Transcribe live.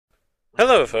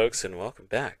Hello, folks, and welcome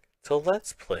back to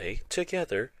Let's Play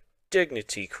Together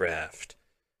Dignity Craft.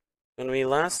 When we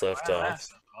last left Wow, off,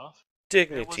 that's off. There was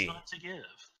Dignity. none to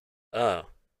give. Oh,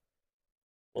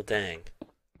 well, dang.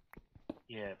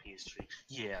 Yeah, PS3.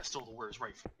 Yeah, I stole the words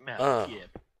right from your mouth. Oh, Yeah.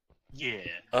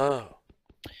 Yeah. oh.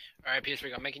 Alright,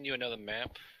 PS3, I'm making you another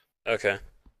map, Okay,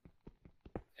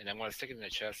 and I'm gonna stick it in the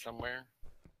chest somewhere.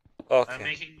 I'm okay.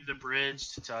 making the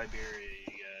bridge to Tiberia,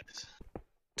 you guys.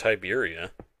 Tiberia?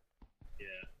 Yeah,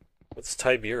 What's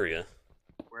Tiberia?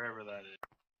 wherever that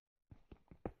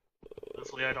is.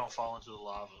 Hopefully I don't fall into the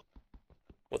lava.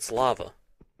 What's lava?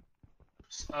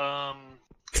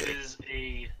 It is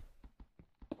a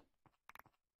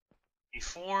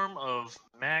form of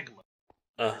magma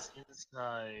that Uh, is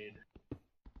inside.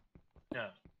 No,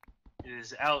 it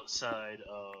is outside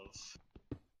of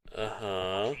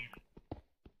uh-huh, volcano.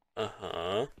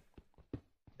 uh-huh.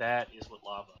 That is what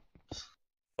lava is.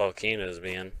 Volcanoes,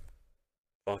 man.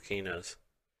 Volcanoes.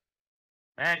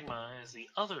 Magma is the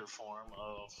other form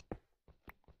of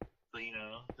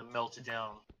the melted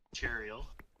down material.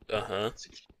 Uh-huh. It's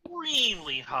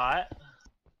extremely hot.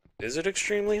 Is it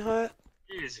extremely hot?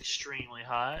 It is extremely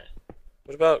hot.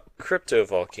 What about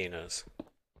cryptovolcanoes?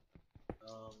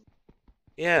 Um,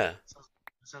 Yeah. it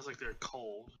sounds like they're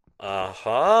cold.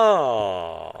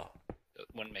 Aha! That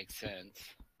wouldn't make sense.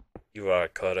 You are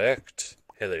correct,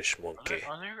 hellish Are monkey.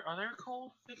 there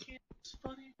cold volcanoes,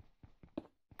 buddy?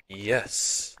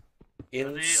 Yes. In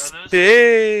Are those-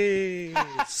 space!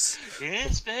 In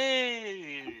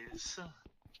space.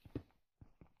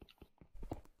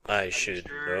 I you should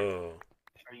sure? know.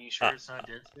 Are you sure it's not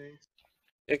Dead Space?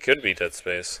 It could be Dead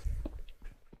Space.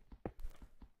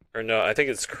 Or no, I think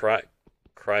it's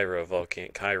Cryovolcano.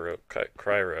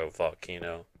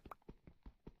 Cryovolcano.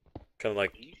 Kind of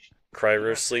like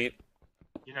cryo sleep.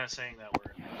 You're not saying that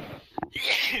word.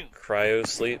 Cryo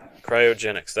sleep.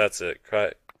 Cryogenics, that's it.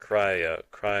 Cryo. Cryo.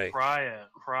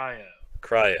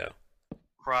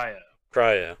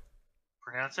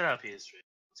 Pronounce it out, PS3.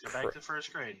 Let's go back to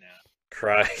first grade now.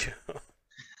 Cryo.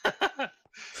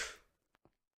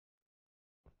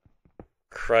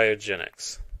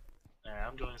 Cryogenics. Alright,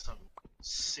 I'm doing something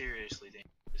seriously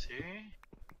dangerous here.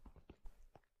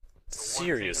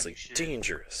 Seriously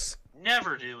dangerous.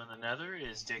 Never do in the Nether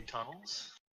is dig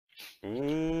tunnels.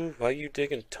 Ooh, why you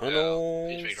digging PS3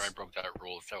 tunnels? already broke that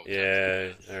rule, so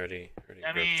Yeah, already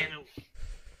I broke mean, that.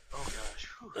 oh gosh.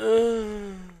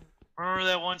 Uh, Remember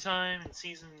that one time in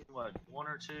season, 1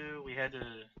 or 2, we had to...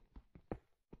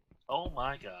 Oh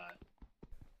my god.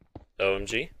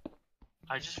 OMG.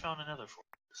 I just found another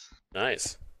fortress.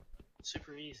 Nice.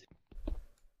 Super easy.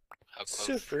 how close?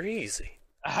 Super easy.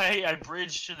 I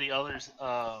bridged to the other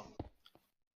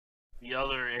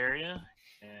area,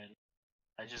 and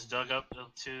I just dug up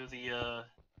to the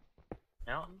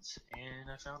mountains,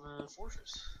 and I found a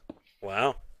fortress.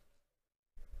 Wow.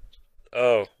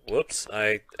 Oh, whoops.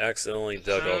 I accidentally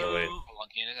dug all the way. How long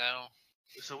can it now?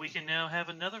 So we can now have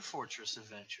another fortress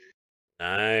adventure.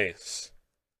 Nice.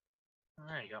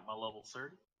 Alright, got my level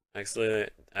 30.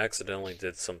 Accidentally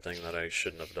did something that I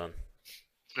shouldn't have done.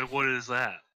 And what is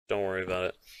that? Don't worry about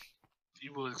it.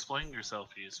 You will explain yourself,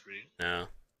 PS3. No,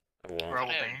 I won't. Or I will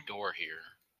I have ban. a door here.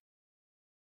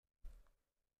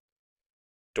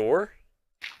 Door?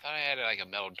 I thought I had like a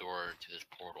metal door to this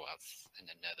portal out in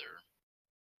the Nether.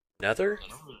 Nether?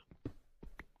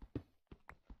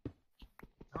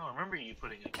 I don't remember you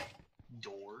putting a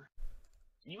door.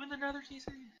 Are you in the Nether, TC?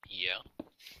 Yeah.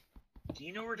 Do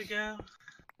you know where to go?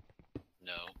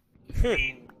 No. I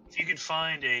mean, if you could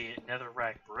find a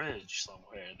netherrack bridge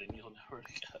somewhere, then you'll know where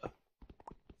to go.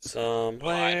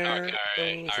 Somewhere alright,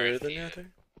 over the see it.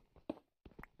 nether.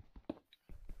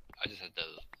 I just had to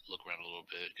look around a little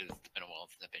bit because it's been a while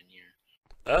since I've been here.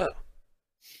 Oh,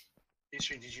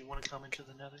 History, did you want to come into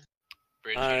the Nether?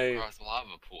 Bridge I- across the lava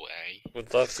pool, eh?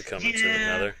 would love to come into the Yeah.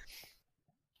 nether.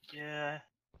 Yeah.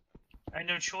 I had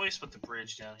no choice but the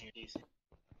bridge down here, DC.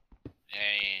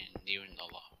 And even the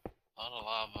lava. A lot of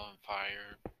lava and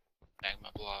fire. Magma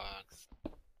blocks.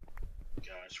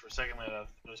 Gosh, for a second there,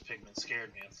 those pigmen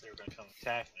scared me. I thought they were going to come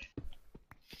attack me.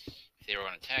 If they were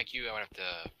going to attack you, I would have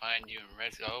to find you and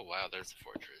rescue. Oh, wow, there's the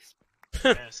fortress.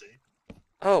 Yeah, see?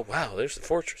 Oh, wow, there's the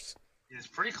fortress. It's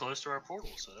pretty close to our portal,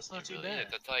 so that's not It too really bad.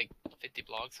 is. That's like 50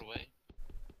 blocks away.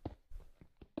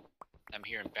 I'm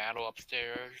hearing battle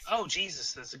upstairs. Oh,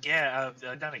 Jesus, there's a gas.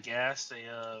 Not a gas,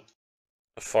 A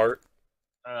fart?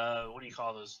 what do you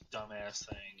call those dumbass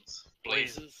things?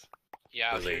 Blazes?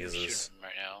 Yeah, I'm shooting Blazes. them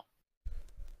right now.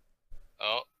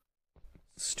 Oh,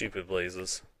 Stupid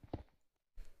blazes.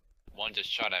 one just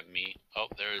shot at me. Oh,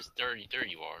 there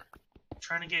you are.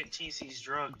 Trying to get TC's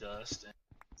drug dust, and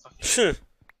Fucking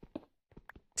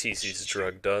TC's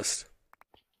drug dust.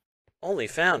 Only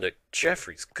found at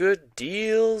Jeffrey's Good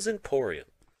Deals Emporium.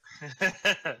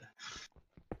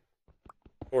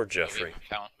 Or Jeffrey.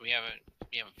 We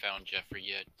haven't found Jeffrey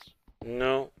yet.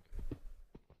 No.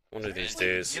 One of these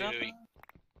days. Get up there?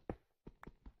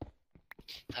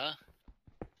 Huh?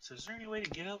 So is there any way to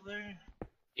get up there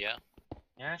Yeah.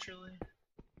 naturally?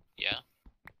 Yeah.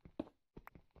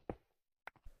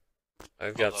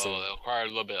 I've got Although some. it'll require a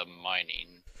little bit of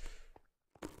mining.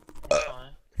 That's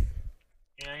fine.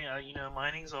 Yeah, you know,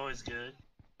 mining's always good.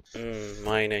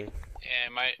 Mining.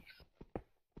 And my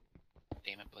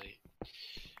damn it, Blade.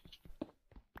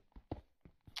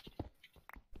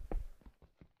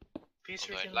 Peace,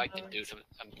 I'd like to do some.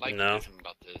 I'd like No. to do something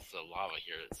about this lava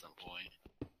here at some point.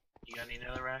 You got any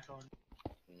netherrack on?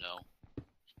 No.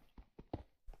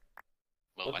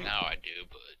 Well, by Okay. now I do,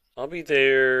 but I'll be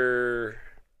there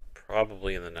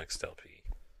probably in the next LP.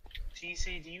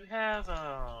 TC, do you have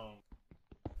a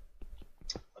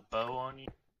bow on you?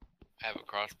 I have a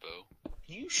crossbow.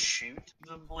 Can you shoot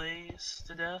the blaze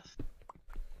to death?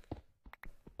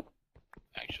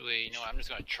 Actually, you know, I'm just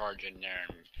gonna charge in there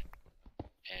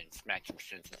and smack some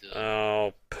sense into it.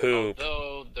 Oh, poop.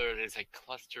 Although there is a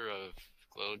cluster of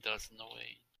glow dust in the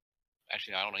way.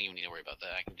 Actually, I don't even need to worry about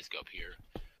that. I can just go up here.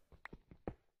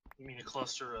 You mean a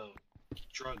cluster of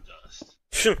drug dust?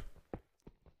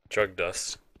 Drug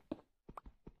dust.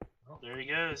 Oh, there he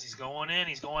goes. He's going in.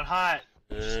 He's going hot.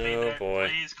 Just made Oh that boy.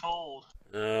 blaze cold.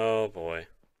 Oh boy.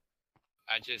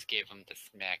 I just gave him the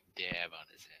smack dab on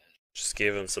his head. Just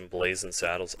gave him some blazing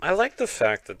saddles. I like the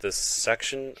fact that this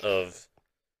section of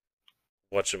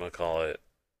whatchamacallit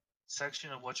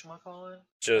Section of whatchamacallit?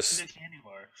 just Good candy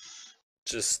bar.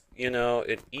 you know,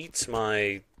 it eats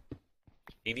my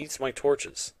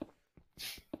torches.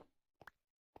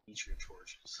 Eat your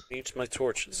torches. It eats my Is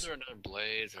torches. there another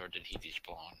blaze, or did he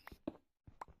despawn?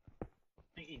 I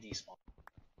think he despawned.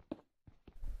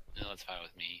 No, that's fine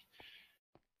with me.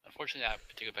 Unfortunately, that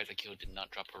particular base I killed did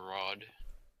not drop a rod.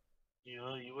 You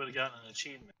would have gotten an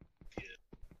achievement. If you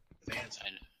advancement.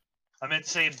 And I meant to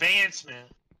say advancement,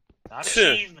 not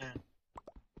achievement.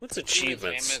 What's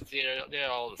achievements? they're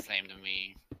all the same to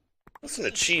me. What's an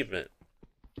achievement?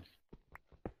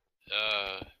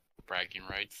 Bragging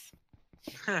rights.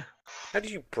 How do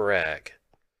you brag?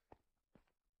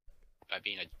 By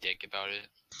being a dick about it.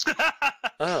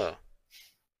 Oh.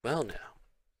 Well now.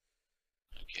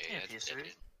 Okay, Yeah, that's yes,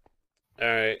 it. sir.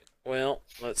 Alright, well,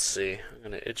 let's see. I'm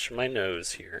gonna itch my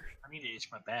nose here. I need to itch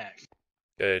my back.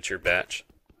 Gotta itch your batch.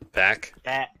 Back?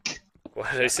 Back.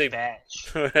 Why did I say batch?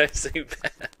 why did I say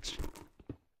batch?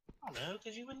 I don't know,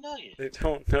 because you would nugget. I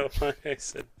don't know why I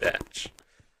said batch.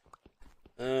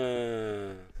 You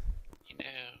know,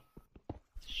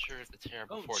 it sure is a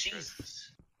terrible Oh, fortress.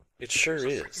 Jesus. It sure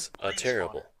There's a is freaking a blaze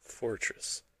terrible on it.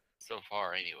 fortress. So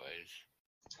far, anyways.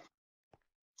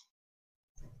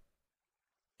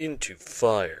 Into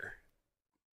fire.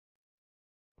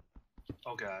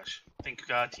 Oh gosh. Thank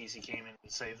God TC came in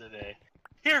to save the day.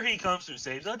 Here he comes to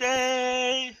save the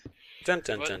day! Dun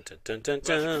dun What? dun dun dun dun We must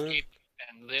dun. escape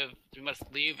and live. We must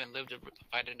leave and live to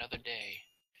fight another day.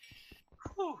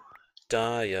 Whew.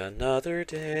 Die another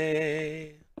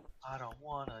day. I don't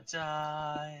wanna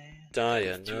die. Die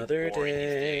It's too another boring these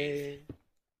day.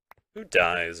 Who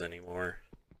dies anymore?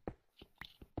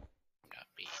 Not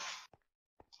me.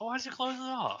 Oh, why'd you close it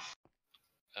off?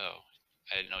 Oh,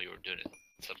 I didn't know you were doing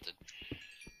something.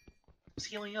 It's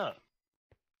healing up.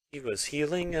 He was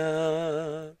healing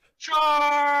up.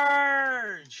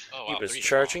 Charge! Oh, He wow, was 3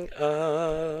 charging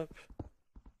strong. up.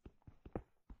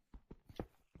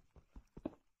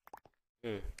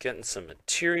 Getting some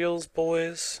materials,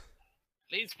 boys.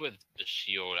 At least with the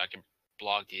shield, I can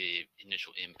block the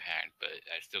initial impact, but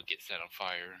I still get set on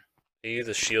fire. Are you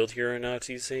the shield hero now,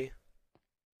 TC?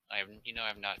 I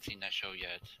have not seen that show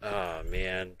yet. Oh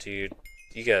man, dude,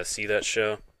 you gotta see that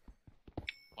show.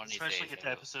 One of these Especially days, get I to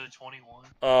will. episode 21.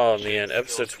 Oh You man, should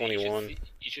episode still see- 21.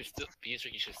 You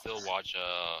should still watch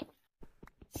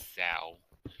Sal.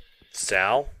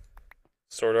 Sal?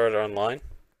 Sword Art Online?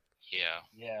 Yeah.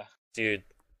 Yeah. Dude,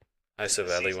 I so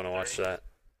badly Season want to watch 3. that.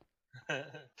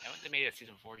 Haven't they made a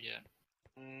season 4 yet?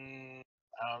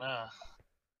 I don't know.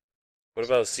 What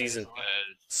about season Because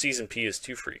season P is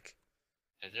Two Freak?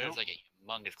 there's Nope. like a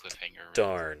humongous cliffhanger.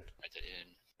 Darn. Right at the end.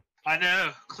 I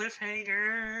know.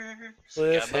 Cliffhanger. Yeah, I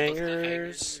love those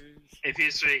Cliffhangers. If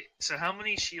you say, so how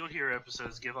many Shield Hero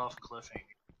episodes give off a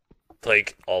cliffhanger?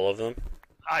 Like all of them.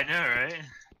 I know, right?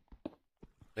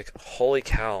 Like holy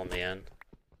cow, man.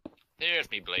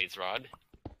 There's me, Blaze Rod.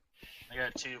 I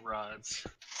got 2 rods.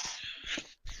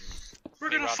 We're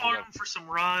Hey, gonna Rob, farm yeah. for some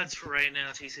rods for right now,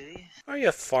 TC. Are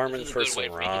you farming This is a for good way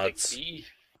some for you to get rods? XP.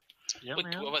 Yep,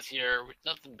 With two of us here,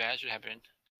 nothing bad should happen.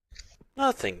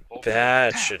 Nothing Oh,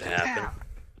 bad pow, should happen.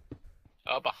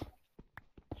 pow. Opa.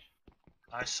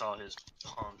 I saw his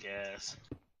punk ass.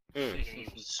 Hmm. Thinking he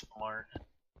was smart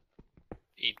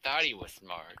He thought he was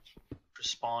smart. for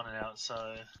spawning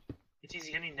outside. Hey,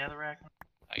 TC, any netherrack?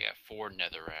 I got 4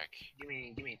 netherrack. Give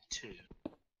me 2. Hmm.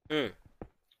 There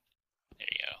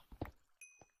you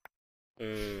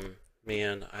go.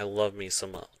 Man, I love me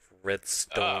some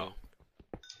redstone.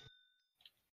 Oh.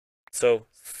 So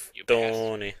You passed.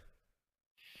 stony.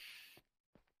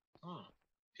 Oh.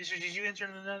 TC, did you enter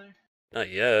in the nether? Not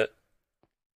yet.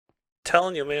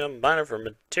 Telling you, man, I'm mining for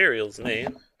materials,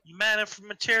 man. You mining for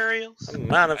materials? I'm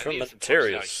mining I for leave some torches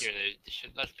out materials. here. They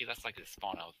should be less likely to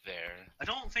spawn out there. I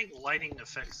don't think lighting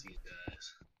affects these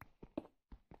guys.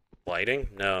 Lighting?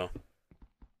 No.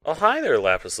 Oh, hi there,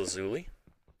 Lapis Lazuli.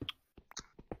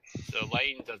 So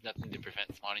lighting does nothing to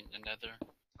prevent spawning in the nether.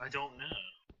 I don't know.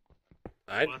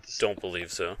 I We'll have to see. don't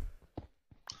believe so.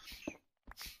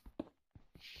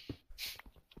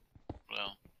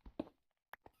 Well,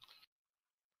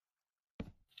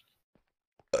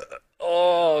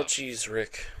 Oh, jeez,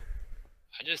 Rick.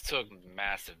 I just took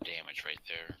massive damage right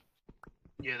there.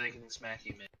 Yeah, they can smack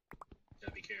you, man.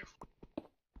 Gotta be careful.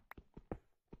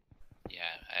 Yeah,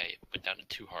 I went down to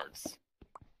 2 hearts.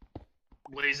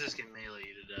 Blazes can melee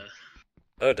you to death.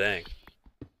 Oh, dang.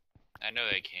 I know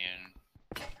they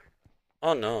can.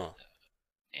 Oh, no.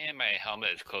 And my helmet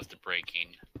is close to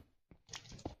breaking.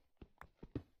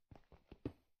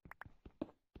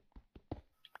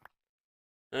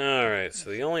 Alright, so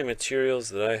the only materials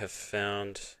that I have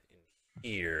found in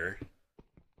here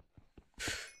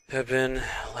have been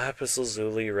lapis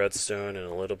lazuli, redstone, and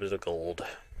a little bit of gold.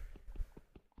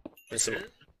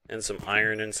 And some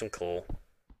iron and some coal.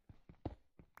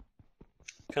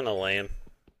 Kinda lame.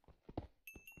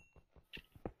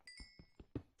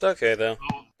 It's okay, though.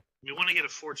 Oh, we want to get a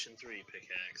Fortune 3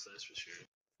 pickaxe, that's for sure.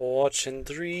 Fortune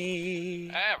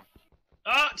 3. Ah,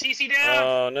 Oh, TC down!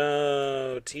 Oh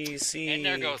no, TC. and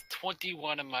there goes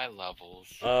 21 of my levels.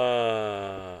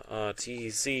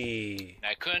 TC. And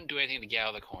I couldn't do anything to get out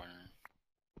of the corner.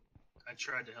 I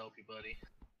tried to help you, buddy.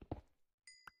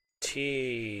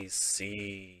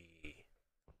 TC.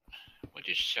 Would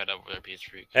you shut up with our piece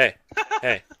freak? Hey,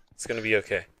 hey, it's gonna be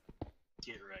okay.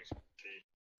 Get wrecked. Okay.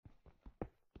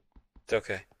 It's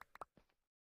okay.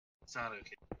 It's not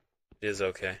okay. It is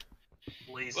okay.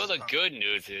 Blazes Well, the punk. good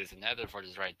news is the nether fort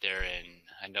is right there, and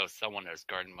I know someone is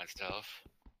guarding my stuff.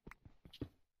 I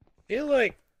feel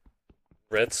like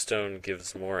redstone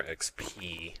gives more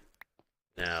XP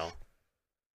now.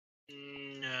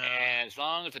 No. And as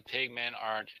long as the pigmen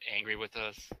aren't angry with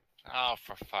us, oh,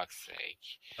 for fuck's sake.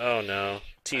 Oh no.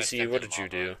 TC, accepted what did you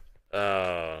do?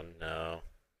 lava. Oh no.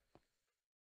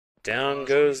 Down Well,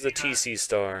 goes the as long as TC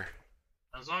star.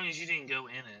 As long as you didn't go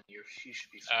in it, you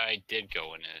should be fine. I did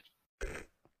go in it.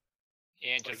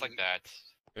 And just like that,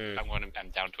 Mm. I'm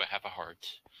down to a half a heart.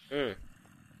 Mm.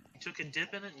 You took a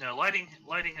dip in it? No, lighting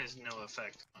has no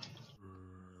effect.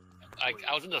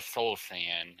 I was in the soul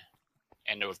sand,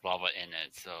 and there was lava in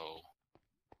it, so...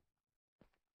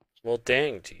 Well,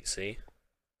 dang, TC.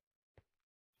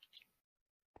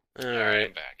 Alright, Alright,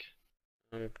 I'm back.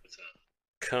 I'm What's up?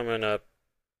 coming up,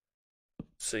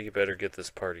 so you better get this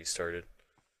party started.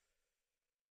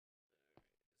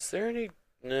 Is there any...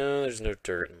 No, there's no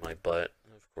dirt in my butt.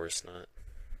 Of course not.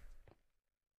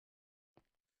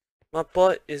 My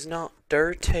butt is not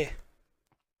dirty.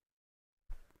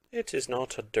 It is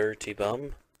not a dirty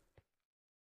bum.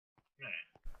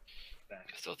 Back.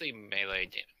 I still think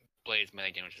Blaze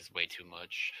melee damage is way too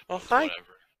much. Oh, but hi.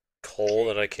 Whatever. Coal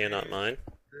that I cannot mine.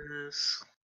 This.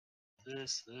 No,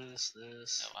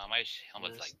 my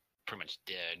helmet's like pretty much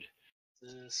dead.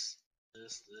 This.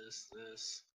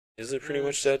 Is it pretty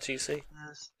much that, TC?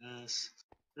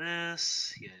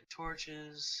 This. Yeah,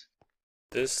 torches.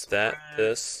 This, that,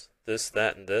 this,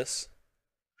 that, and this?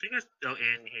 I think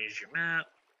and here's your map.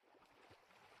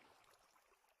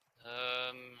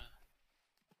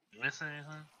 You miss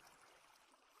anything?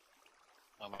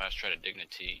 I'm gonna try to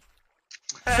dignity.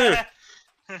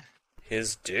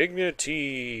 His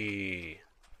dignity.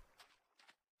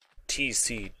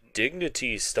 TC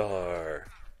Dignity Star.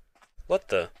 What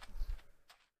the?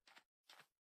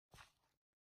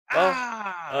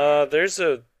 Ah! There's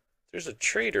a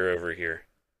traitor over here.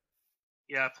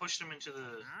 Yeah, I pushed him into the.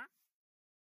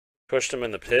 Pushed him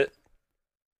in the pit.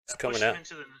 He's coming pushed him out.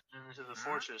 into the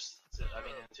fortress.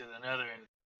 Into the nether, and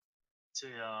to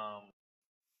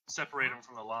separate him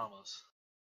from the llamas.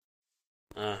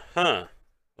 Uh-huh.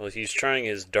 Well, he's trying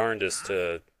his darndest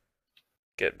to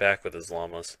get back with his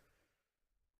llamas.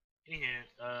 Anywho,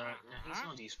 he's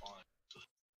gonna despawn.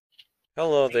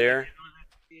 Hello Maybe I there. can go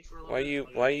there for a little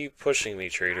bit. Why are you pushing me,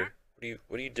 trader?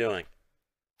 What are you doing?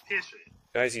 Pissy,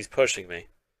 Guys, he's pushing me.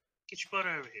 get your butt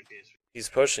over here, Pissy. He's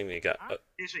pushing me.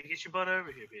 Pissy, get your butt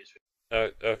over here, Pissy.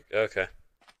 Okay.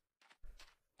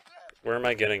 Where am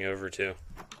I getting over to?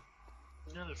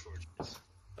 Another fortress.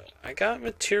 I got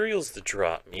materials to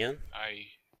drop, man. I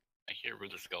hear where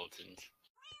the skeletons.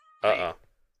 Uh-oh.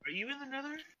 Are you in the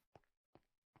nether?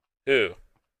 Who?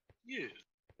 You.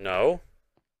 No.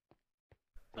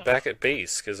 I'm back at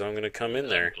base, because I'm going to come in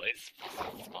there. Blaze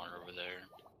spawn over there.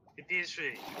 Hey,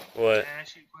 Pissy. What? Can I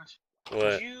ask you a question?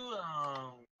 What? Could you,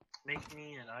 make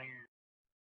me an iron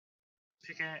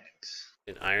pickaxe?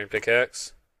 An iron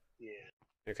pickaxe? Yeah.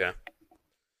 Okay.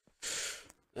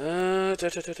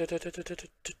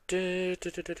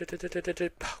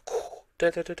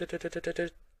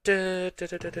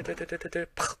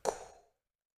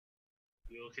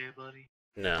 You okay, buddy?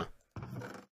 No.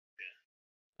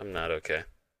 I'm not okay.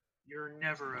 You're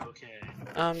never okay.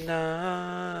 I'm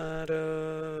not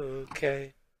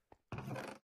okay.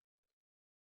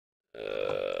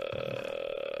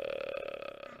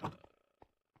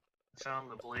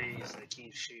 Found the blaze that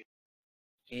keeps shooting.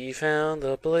 He found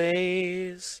the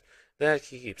blaze that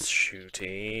keeps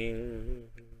shooting.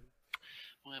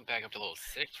 Went back up to level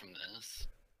 6 from this.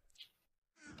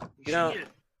 You know- should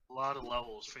get a lot of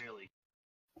levels fairly.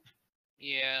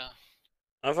 Yeah.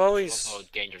 I've It's also a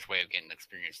dangerous way of getting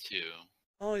experience too.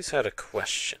 always had a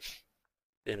question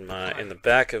in the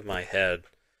back of my head,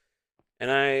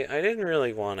 and I didn't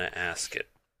really want to ask it,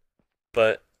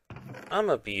 but I'm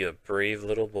gonna be a brave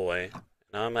little boy and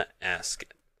I'm gonna ask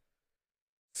it.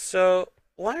 So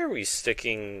why are we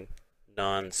sticking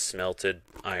non-smelted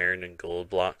iron and gold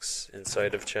blocks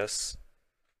inside of chests?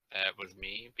 That was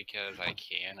me because I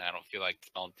can. I don't feel like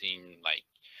smelting like.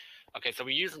 Okay, so we're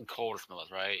using coal to smelt,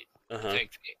 right? Uh-huh.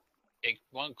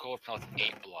 One coal smelts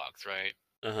 8 blocks, right?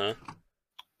 Uh-huh.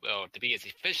 Well, to be as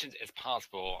efficient as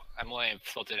possible, I'm only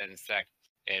smelted in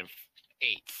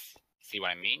 8s. See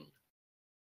what I mean?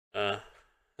 Huh.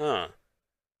 A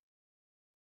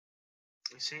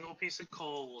single piece of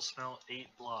coal will smelt 8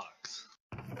 blocks.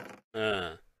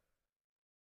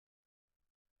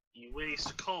 You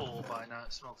waste coal by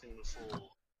not smelting the full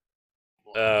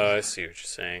blocks. Oh, I see what you're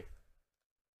saying.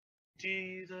 Do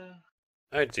you though?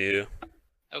 I do.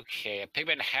 Okay, a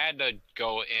pigman had to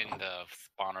go in the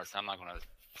spawner, so I'm not gonna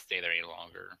stay there any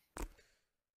longer.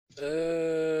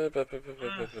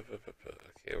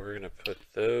 Okay, we're gonna put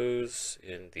those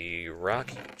in the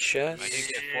rocky I chest.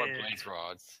 did get 4 blaze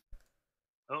rods.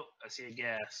 Oh, I see a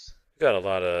gas. Got a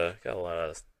lot of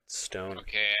stone.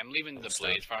 Okay, I'm leaving the Stone.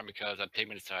 blaze farm because a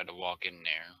pigman decided to walk in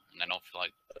there, and I don't feel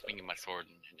like swinging my sword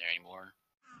in there anymore.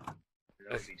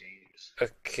 That would be dangerous.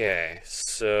 Okay,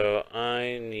 so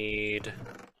I need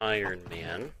Iron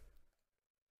Man.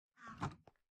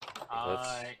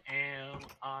 I am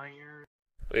iron.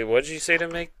 Wait, what did you say to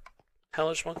make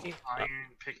Hellish Monkey? Iron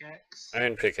pickaxe.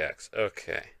 Iron pickaxe.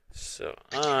 Okay, so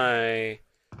I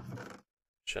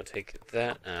shall take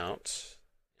that out,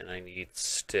 and I need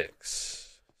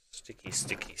sticks. Sticky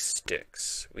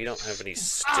sticks. We don't have any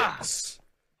sticks.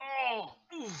 Oh,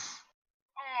 oof.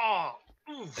 Oh,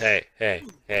 oof. Hey,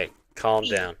 calm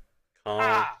down.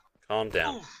 Calm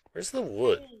down. Oof. Where's the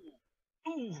wood?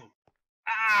 Ooh.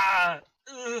 Ah.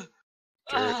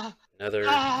 Dirt. Another.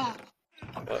 Ah.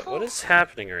 What is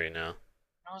happening right now?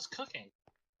 I was cooking.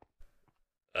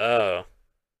 Oh.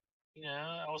 You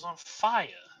know, I was on fire.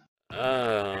 Oh.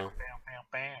 Bam, bam,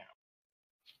 bam.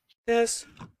 This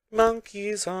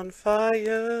monkey's on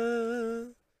fire.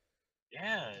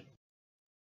 Yeah,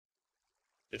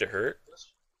 Did it hurt?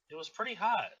 it was pretty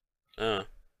hot. Oh.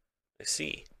 I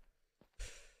see.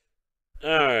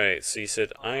 Alright, so you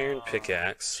said iron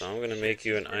pickaxe, so I'm gonna make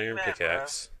you an iron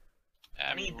pickaxe.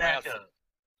 I I'm need right backup. outside-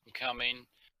 I'm coming.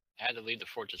 I had to leave the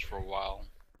fortress for a while.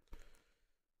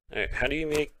 Alright, how do you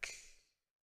make...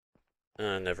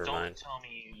 never Don't mind. tell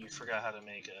me you forgot how to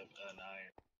make an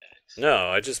iron pickaxe. No,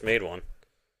 I just made one.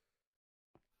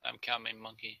 I'm coming,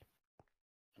 monkey.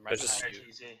 I'm I right just- behind you.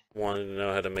 Easy. Wanted to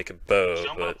know how to make a bow,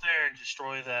 Jump but... up there and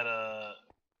destroy that, where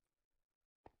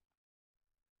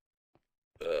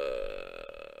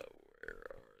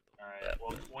are Alright,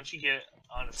 well, once you get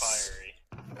unfiery.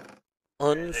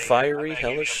 Unfiery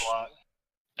hellish?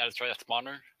 Now destroy that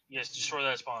spawner. Yes, destroy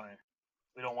that spawner.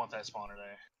 We don't want that spawner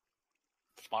there.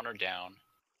 Spawner down.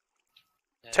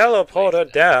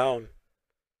 Teleporter down!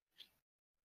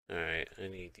 Alright, I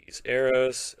need these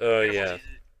arrows. Oh, Careful, yeah. Easy.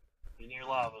 You need your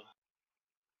lava.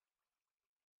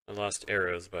 I lost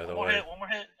arrows, by the One more way. hit, one more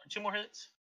hit, 2 more hits.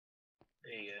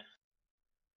 There you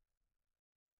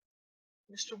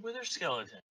go. Mr. Wither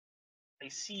Skeleton, I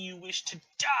see you wish to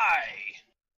die!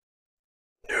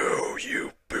 No,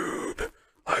 you boob.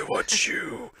 I want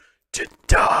you to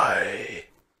die.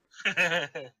 Alright.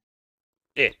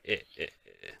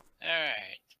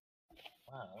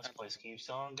 Wow, this place keeps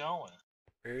on going.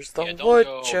 Where's the Yeah,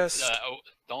 wood chest?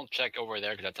 Don't check over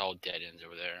there because that's all dead ends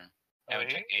over there. I haven't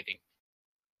Okay. checked anything.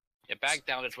 Yeah, back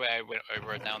down this way. I went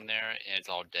over down there, and it's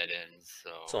all dead ends.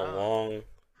 It's So a long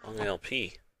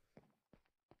LP.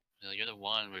 you're the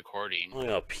one recording. Long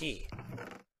LP.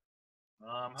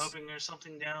 I'm hoping there's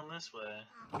something down this way.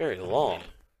 Very long.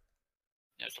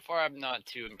 Yeah, so far I'm not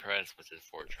too impressed with this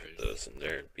fortress. Those in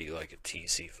there would be like a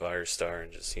TC Firestar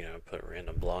and just, put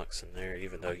random blocks in there.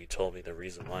 Even though you told me the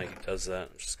reason why he does that,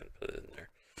 I'm just gonna put it in there.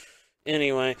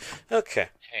 Anyway, okay.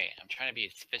 Hey, I'm trying to be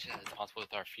as efficient as possible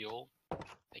with our fuel.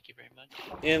 Thank you very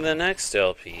much. In the next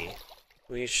LP,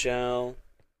 we shall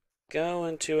go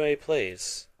into a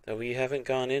place that we haven't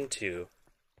gone into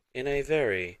in a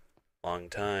very long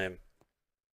time.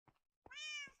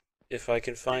 If I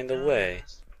can find the way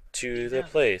to the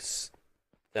place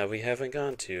that we haven't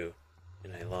gone to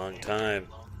in a long time.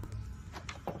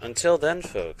 Until then,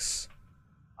 folks.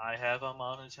 I have a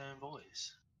monotone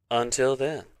voice. Until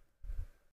then.